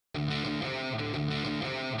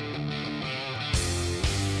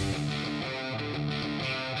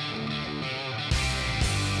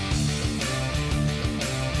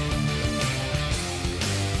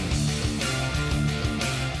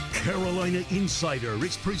Carolina Insider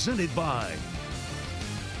is presented by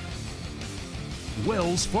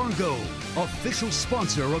Wells Fargo, official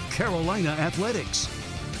sponsor of Carolina Athletics,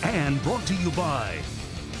 and brought to you by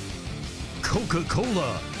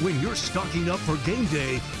Coca-Cola. When you're stocking up for game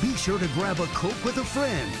day, be sure to grab a Coke with a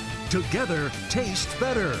friend. Together, taste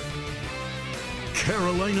better.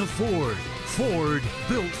 Carolina Ford. Ford,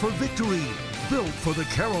 built for victory. Built for the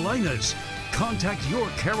Carolinas. Contact your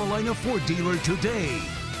Carolina Ford dealer today.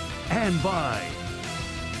 And by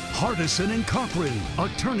Hardison and Cochran,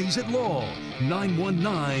 attorneys at law,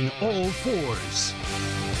 919 All Fours.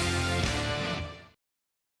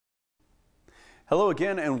 Hello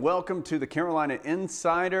again and welcome to the Carolina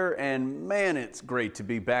Insider, and man, it's great to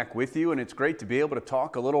be back with you, and it's great to be able to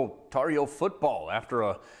talk a little Tar Heel football after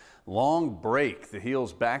a long break. The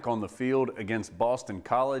Heels back on the field against Boston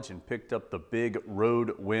College and picked up the big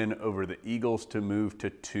road win over the Eagles to move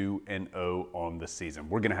to 2-0 on the season.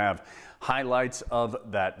 We're going to have highlights of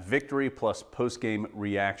that victory plus post-game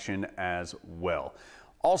reaction as well.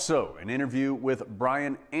 Also, an interview with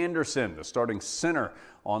Brian Anderson, the starting center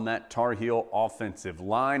on that Tar Heel offensive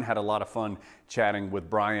line. Had a lot of fun chatting with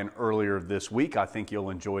Brian earlier this week. I think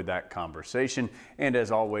you'll enjoy that conversation. And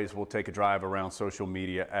as always, we'll take a drive around social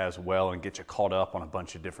media as well and get you caught up on a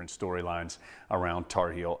bunch of different storylines around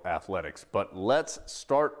Tar Heel athletics. But let's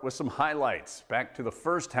start with some highlights. Back to the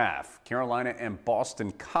first half, Carolina and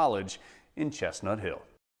Boston College in Chestnut Hill.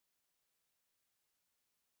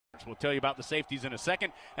 We'll tell you about the safeties in a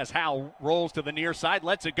second as Howell rolls to the near side,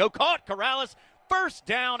 lets it go, caught Corrales, first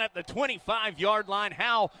down at the 25-yard line.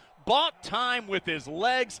 Howell bought time with his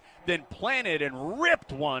legs, then planted and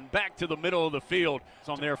ripped one back to the middle of the field. It's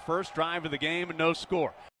on their first drive of the game, no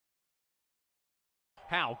score.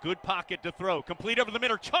 Howell, good pocket to throw, complete over the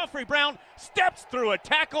middle. Joffrey Brown steps through a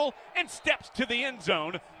tackle and steps to the end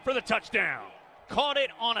zone for the touchdown. Caught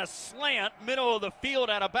it on a slant, middle of the field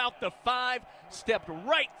at about the 5, stepped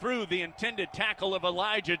right through the intended tackle of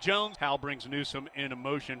Elijah Jones. Howell brings Newsome in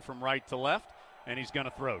motion from right to left, and he's going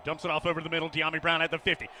to throw. Dumps it off over the middle, De'Ami Brown at the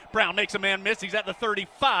 50. Brown makes a man miss, he's at the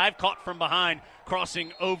 35, caught from behind,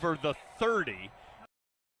 crossing over the 30.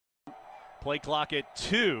 Play clock at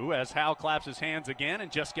 2 as Howell claps his hands again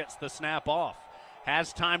and just gets the snap off.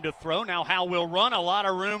 Has time to throw. Now Howell will run. A lot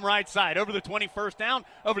of room right side. Over the 21st down,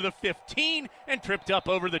 over the 15, and tripped up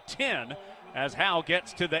over the 10 as Howell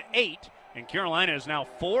gets to the 8. And Carolina is now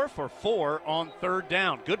 4 for 4 on third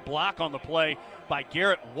down. Good block on the play by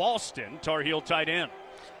Garrett Walston, Tar Heel tight end,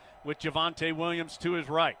 with Javonte Williams to his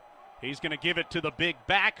right. He's going to give it to the big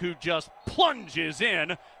back who just plunges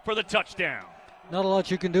in for the touchdown. Not a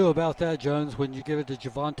lot you can do about that, Jones, when you give it to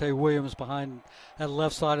Javonte Williams behind that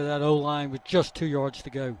left side of that O-line with just 2 yards to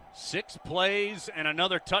go. 6 plays and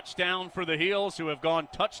another touchdown for the Heels, who have gone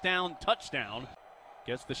touchdown, touchdown.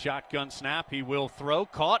 Gets the shotgun snap. He will throw.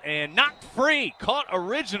 Caught and knocked free. Caught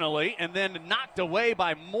originally and then knocked away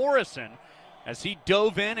by Morrison as he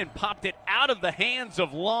dove in and popped it out of the hands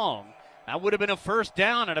of Long. That would have been a first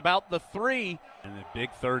down at about the 3. And a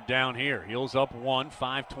big third down here. Heels up 1,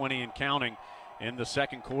 5:20 and counting in the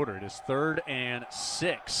second quarter. It is 3rd and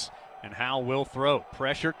 6, and Howell will throw.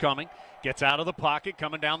 Pressure coming, gets out of the pocket,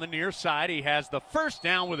 coming down the near side. He has the first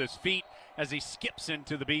down with his feet as he skips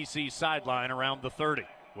into the BC sideline around the 30.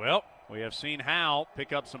 Well, we have seen Howell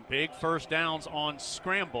pick up some big first downs on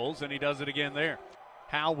scrambles, and he does it again there.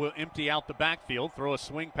 Howell will empty out the backfield, throw a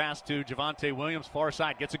swing pass to Javonte Williams, far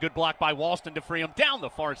side. Gets a good block by Walston to free him down the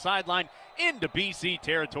far sideline into BC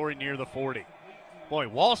territory near the 40. Boy,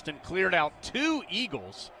 Walston cleared out 2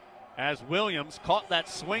 Eagles as Williams caught that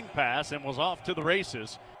swing pass and was off to the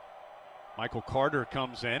races. Michael Carter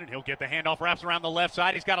comes in, and he'll get the handoff, wraps around the left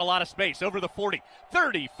side. He's got a lot of space over the 40,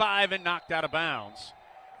 35, and knocked out of bounds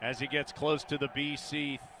as he gets close to the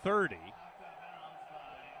BC 30.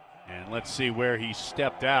 And let's see where he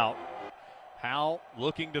stepped out. Howell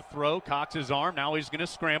looking to throw, cocks his arm. Now he's going to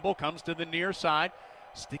scramble, comes to the near side.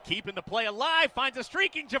 Keeping the play alive, finds a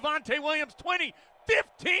streaking Javonte Williams, 20,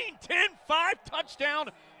 15, 10, 5, touchdown.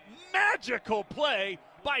 Magical play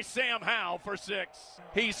by Sam Howell for 6.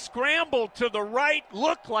 He scrambled to the right,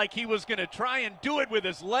 looked like he was going to try and do it with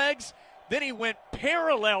his legs. Then he went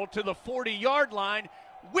parallel to the 40-yard line,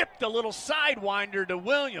 whipped a little sidewinder to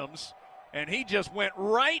Williams, and he just went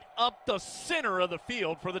right up the center of the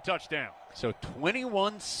field for the touchdown. So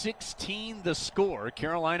 21-16 the score.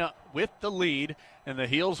 Carolina with the lead, and the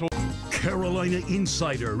Heels will. Carolina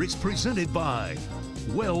Insider is presented by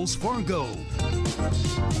Wells Fargo.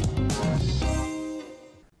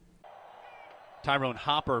 Tyrone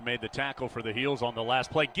Hopper made the tackle for the Heels on the last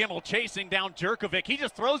play. Gimmel chasing down Jerkovic. He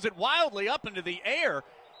just throws it wildly up into the air,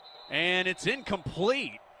 and it's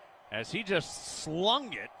incomplete. as he just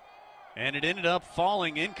slung it, and it ended up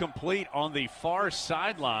falling incomplete on the far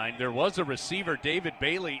sideline. There was a receiver, David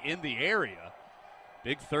Bailey, in the area.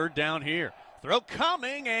 Big third down here. Throw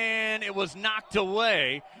coming, and it was knocked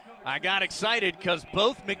away. I got excited because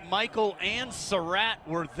both McMichael and Surratt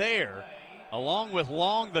were there, along with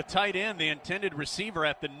Long, the tight end, the intended receiver,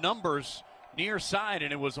 at the numbers near side,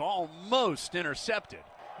 and it was almost intercepted.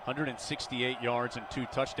 168 yards and 2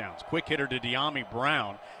 touchdowns. Quick hitter to De'Ami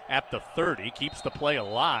Brown at the 30. Keeps the play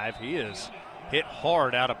alive. He is hit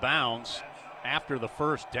hard out of bounds after the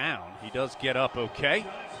first down. He does get up okay,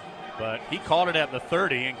 but he caught it at the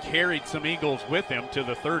 30 and carried some Eagles with him to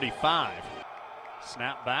the 35.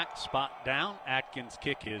 Snap back, spot down. Atkins'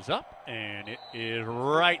 kick is up, and it is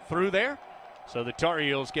right through there. So the Tar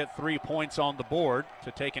Heels get 3 points on the board to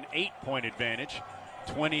take an 8-point advantage,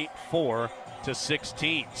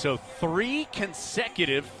 24-16. So 3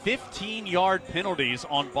 consecutive 15-yard penalties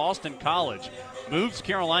on Boston College moves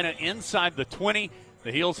Carolina inside the 20.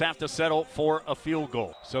 The Heels have to settle for a field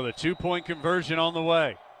goal. So the 2-point conversion on the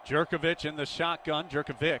way. Jerkovic in the shotgun.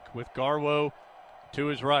 Jerkovic with Garwo to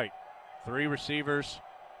his right. 3 receivers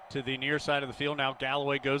to the near side of the field. Now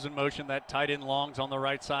Galloway goes in motion. That tight end Long's on the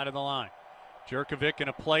right side of the line. Jerkovic in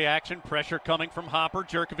a play action. Pressure coming from Hopper.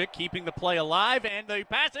 Jerkovic keeping the play alive, and the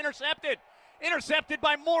pass intercepted. Intercepted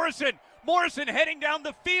by Morrison. Morrison heading down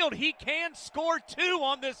the field. He can score 2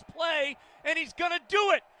 on this play, and he's going to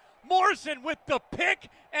do it. Morrison with the pick,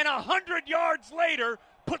 and 100 yards later,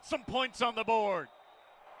 put some points on the board.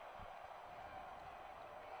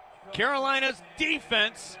 Carolina's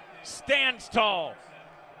defense stands tall.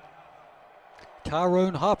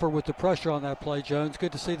 Tyrone Hopper with the pressure on that play, Jones.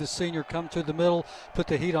 Good to see the senior come to the middle, put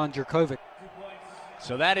the heat on Jerkovic.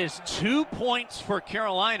 So that is 2 points for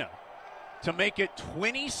Carolina to make it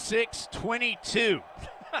 26-22.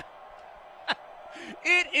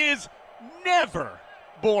 It is never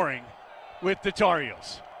boring with the Tar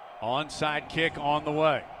Heels. Onside kick on the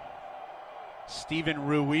way. Steven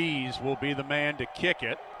Ruiz will be the man to kick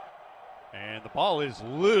it. And the ball is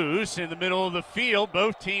loose in the middle of the field.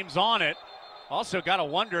 Both teams on it. Also got to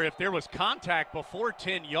wonder if there was contact before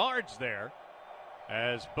 10 yards there,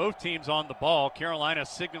 as both teams on the ball. Carolina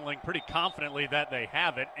signaling pretty confidently that they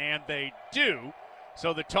have it, and they do.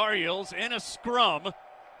 So the Tar Heels in a scrum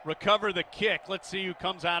recover the kick. Let's see who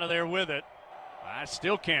comes out of there with it. I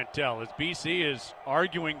still can't tell, as BC is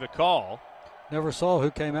arguing the call. Never saw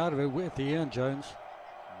who came out of it at the end, Jones.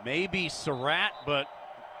 Maybe Surratt, but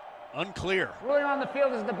unclear. Ruling on the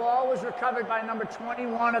field as the ball was recovered by number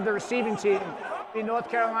 21 of the receiving team. Be North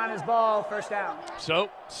Carolina's ball, first down. So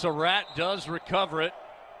Surratt does recover it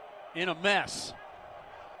in a mess.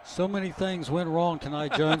 So many things went wrong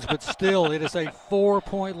tonight, Jones, but still it is a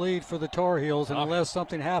 4-point lead for the Tar Heels, and unless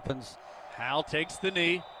something happens. Hal takes the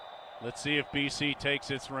knee. Let's see if BC takes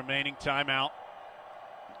its remaining timeout.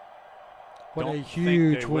 What a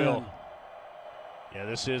huge win. Yeah,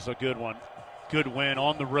 this is a good one. Good win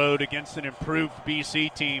on the road against an improved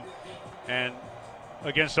BC team and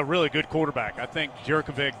against a really good quarterback. I think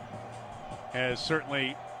Jerkovic has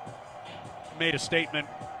certainly made a statement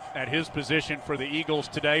at his position for the Eagles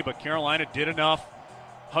today, but Carolina did enough.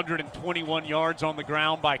 121 yards on the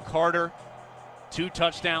ground by Carter. 2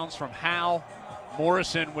 touchdowns from Hal.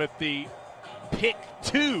 Morrison with the pick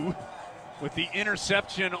 2 with the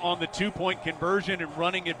interception on the 2-point conversion and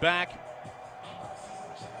running it back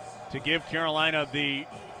to give Carolina the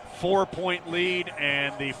 4-point lead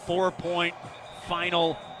and the 4-point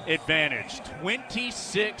final advantage.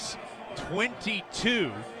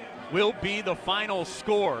 26-22 will be the final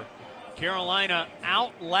score. Carolina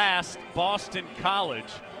outlasts Boston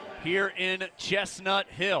College here in Chestnut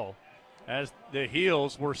Hill, as the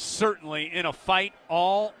Heels were certainly in a fight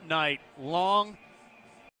all night long.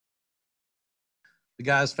 The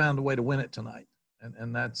guys found a way to win it tonight,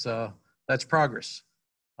 and that's progress.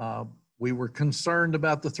 We were concerned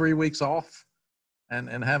about the 3 weeks off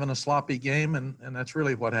and having a sloppy game, and that's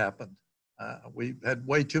really what happened. We had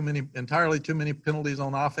entirely too many penalties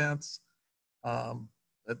on offense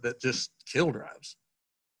that just kill drives.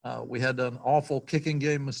 We had an awful kicking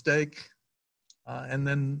game mistake, and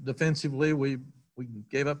then defensively we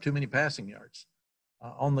gave up too many passing yards.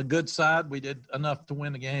 On the good side, we did enough to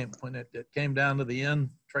win the game. When it came down to the end,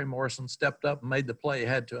 Trey Morrison stepped up and made the play he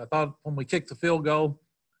had to. I thought when we kicked the field goal,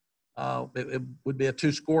 it would be a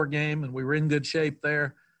 2-score game, and we were in good shape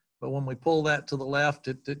there. But when we pulled that to the left,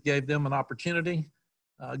 it gave them an opportunity.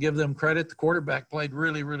 Give them credit. The quarterback played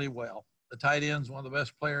really, really well. The tight end's one of the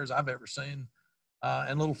best players I've ever seen.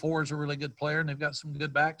 And Little Ford's a really good player, and they've got some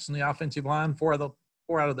good backs in the offensive line. Four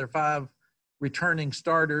out of their 5 returning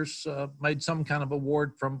starters made some kind of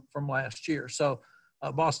award from last year. So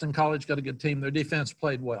Boston College got a good team. Their defense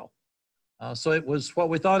played well. So it was what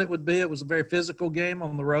we thought it would be. It was a very physical game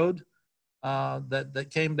on the road that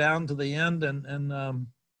came down to the end. And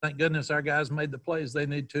thank goodness our guys made the plays they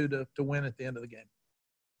need to win at the end of the game.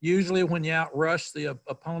 Usually when you outrush the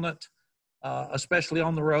opponent, especially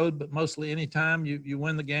on the road, but mostly anytime you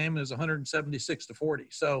win the game, is 176-40.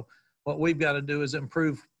 So what we've got to do is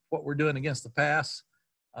improve what we're doing against the pass.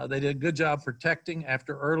 They did a good job protecting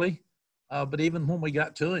after early, but even when we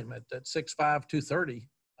got to him at 6'5", 230,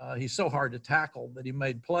 he's so hard to tackle that he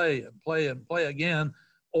made play again,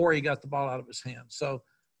 or he got the ball out of his hands. So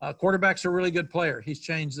quarterback's a really good player. He's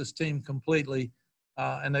changed this team completely,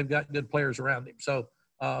 and they've got good players around him. So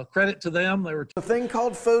credit to them. They were a thing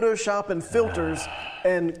called Photoshop and filters,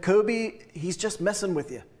 and Kobe, he's just messing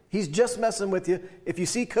with you. He's just messing with you. If you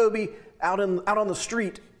see Kobe out on the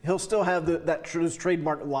street, he'll still have those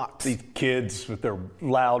trademark locks. These kids with their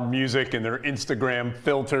loud music and their Instagram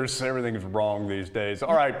filters, everything's wrong these days.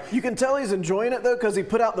 All right. You can tell he's enjoying it, though, because he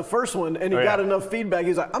put out the first one and he got enough feedback.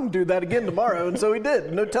 He's like, I'm going to do that again tomorrow. And so he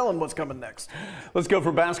did. No telling what's coming next. Let's go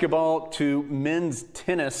from basketball to men's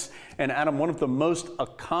tennis. And Adam, one of the most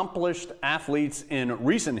accomplished athletes in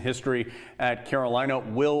recent history at Carolina,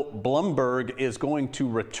 Will Blumberg, is going to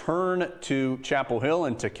return to Chapel Hill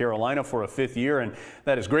and to Carolina for a 5th year. And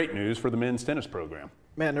that is great news for the men's tennis program.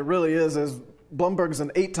 Man, it really is. As Blumberg's an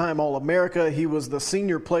 8-time All-America. He was the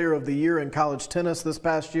Senior Player of the Year in college tennis this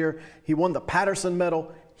past year. He won the Patterson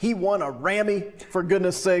Medal. He won a Rammy, for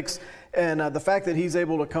goodness sakes. And the fact that he's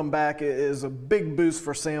able to come back is a big boost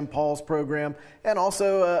for Sam Paul's program, and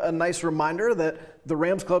also a nice reminder that the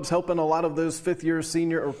Rams Club's helping a lot of those fifth-year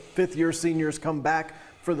seniors come back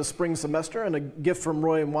for the spring semester, and a gift from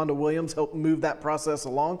Roy and Wanda Williams helped move that process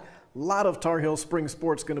along. A lot of Tar Heel spring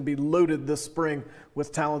sports going to be loaded this spring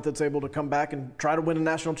with talent that's able to come back and try to win a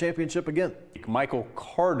national championship again. Michael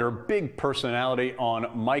Carter, big personality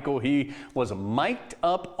on Michael. He was mic'd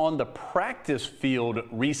up on the practice field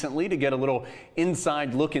recently to get a little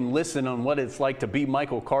inside look and listen on what it's like to be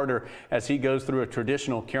Michael Carter as he goes through a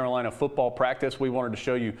traditional Carolina football practice. We wanted to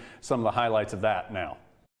show you some of the highlights of that now.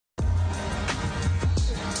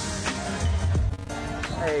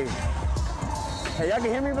 Hey, y'all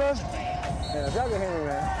can hear me, bro? Yeah, if y'all can hear me,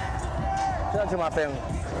 man. Shout out to my family.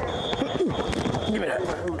 Give me that.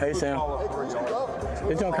 Hey, Sam.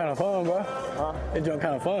 This joint kind of fun, bro. Huh? This joint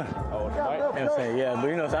kind of fun. Oh, it's Mike? You know what I'm saying? Yeah, but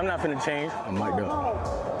you know, so I'm not finna change. I'm mic'd up.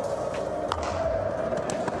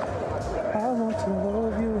 I want to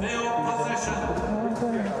love you.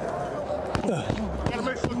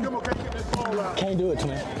 Can't do it to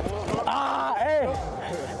me.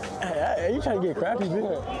 Hey, you trying to get crappy,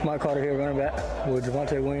 bitch. Mike Carter here, running back with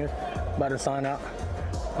Javonte Williams, about to sign out.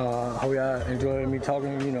 Hope y'all enjoyed me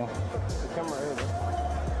talking, you know.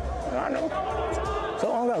 I know. So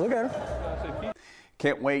long, look at him.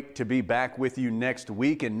 Can't wait to be back with you next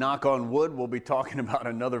week, and knock on wood, we'll be talking about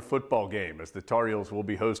another football game as the Tar Heels will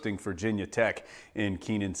be hosting Virginia Tech in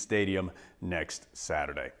Kenan Stadium next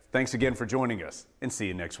Saturday. Thanks again for joining us, and see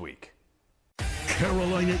you next week.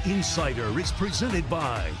 Carolina Insider is presented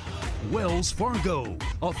by Wells Fargo,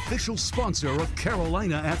 official sponsor of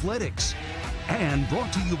Carolina Athletics, and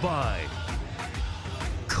brought to you by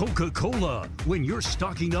Coca-Cola. When you're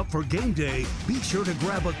stocking up for game day, be sure to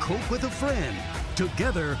grab a Coke with a friend.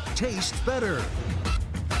 Together, tastes better.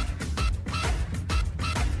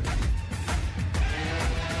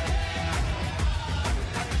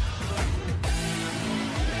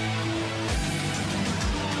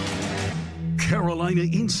 Carolina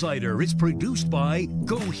Insider is produced by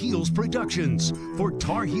Go Heels Productions for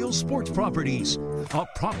Tar Heel Sports Properties, a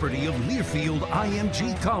property of Learfield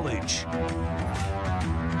IMG College.